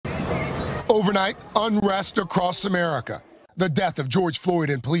Overnight, unrest across America. The death of George Floyd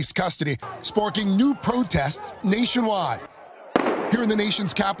in police custody sparking new protests nationwide. Here in the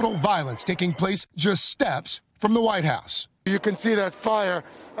nation's capital, violence taking place just steps from the White House. You can see that fire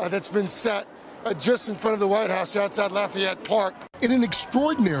that's been set just in front of the White House outside Lafayette Park. In an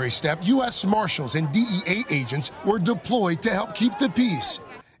extraordinary step, U.S. Marshals and DEA agents were deployed to help keep the peace.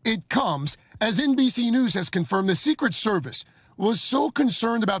 It comes as NBC News has confirmed the Secret Service was so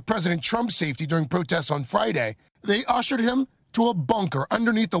concerned about President Trump's safety during protests on Friday, they ushered him to a bunker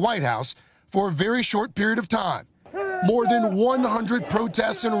underneath the White House for a very short period of time. More than 100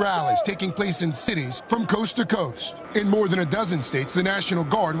 protests and rallies taking place in cities from coast to coast. In more than a dozen states, the National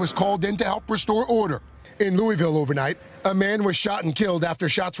Guard was called in to help restore order. In Louisville overnight, a man was shot and killed after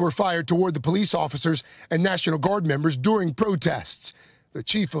shots were fired toward the police officers and National Guard members during protests. The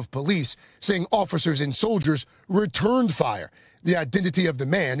chief of police saying officers and soldiers returned fire. The identity of the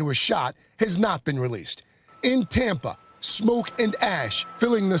man who was shot has not been released. In Tampa, smoke and ash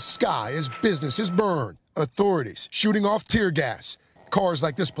filling the sky as businesses burn. Authorities shooting off tear gas. Cars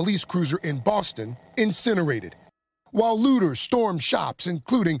like this police cruiser in Boston incinerated. While looters stormed shops,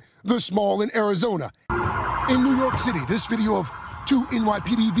 including the small in Arizona. In New York City, this video of two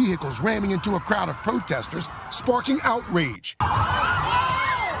NYPD vehicles ramming into a crowd of protesters, sparking outrage.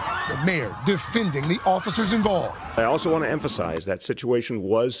 The mayor defending the officers involved. I also want to emphasize that situation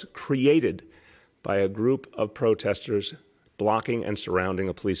was created by a group of protesters blocking and surrounding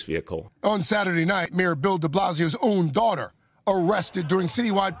a police vehicle. On Saturday night, Mayor Bill de Blasio's own daughter arrested during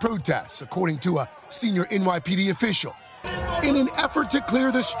citywide protests, according to a senior NYPD official. In an effort to clear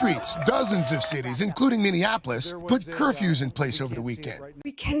the streets, dozens of cities, including Minneapolis, put curfews in place over the weekend.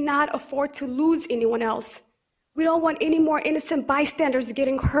 We cannot afford to lose anyone else. We don't want any more innocent bystanders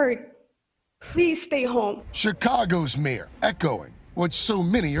getting hurt. Please stay home. Chicago's mayor echoing what so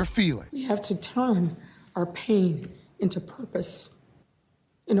many are feeling. We have to turn our pain into purpose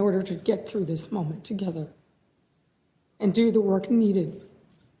in order to get through this moment together and do the work needed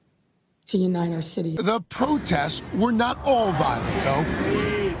to unite our city. The protests were not all violent,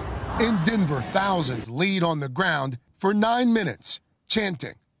 though. In Denver, thousands laid on the ground for 9 minutes,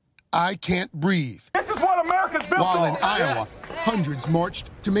 chanting, "I can't breathe." This is what America's built While on. in Iowa, hundreds marched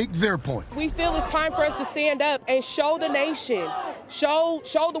to make their point. We feel it's time for us to stand up and show the nation, show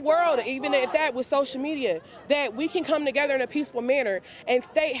the world, even if that with social media, that we can come together in a peaceful manner and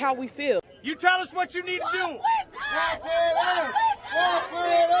state how we feel. You tell us what you need to do.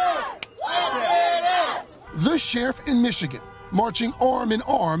 The sheriff in Michigan marching arm in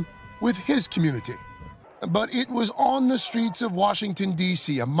arm with his community. But it was on the streets of Washington,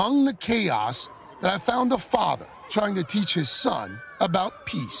 D.C., among the chaos, that I found a father trying to teach his son about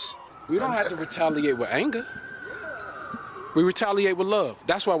peace. We don't have to retaliate with anger. We retaliate with love.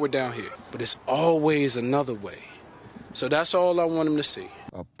 That's why we're down here. But it's always another way. So that's all I want him to see.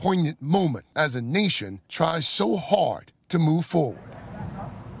 A poignant moment as a nation tries so hard to move forward.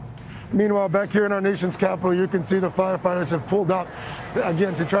 Meanwhile, back here in our nation's capital, you can see the firefighters have pulled out,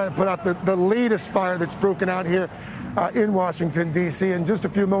 again, to try and put out the latest fire that's broken out here in Washington, D.C. In just a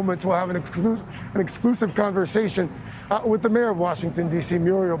few moments, we'll have an exclusive conversation with the mayor of Washington, D.C.,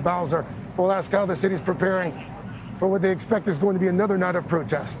 Muriel Bowser. We'll ask how the city's preparing for what they expect is going to be another night of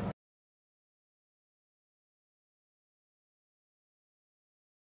protest.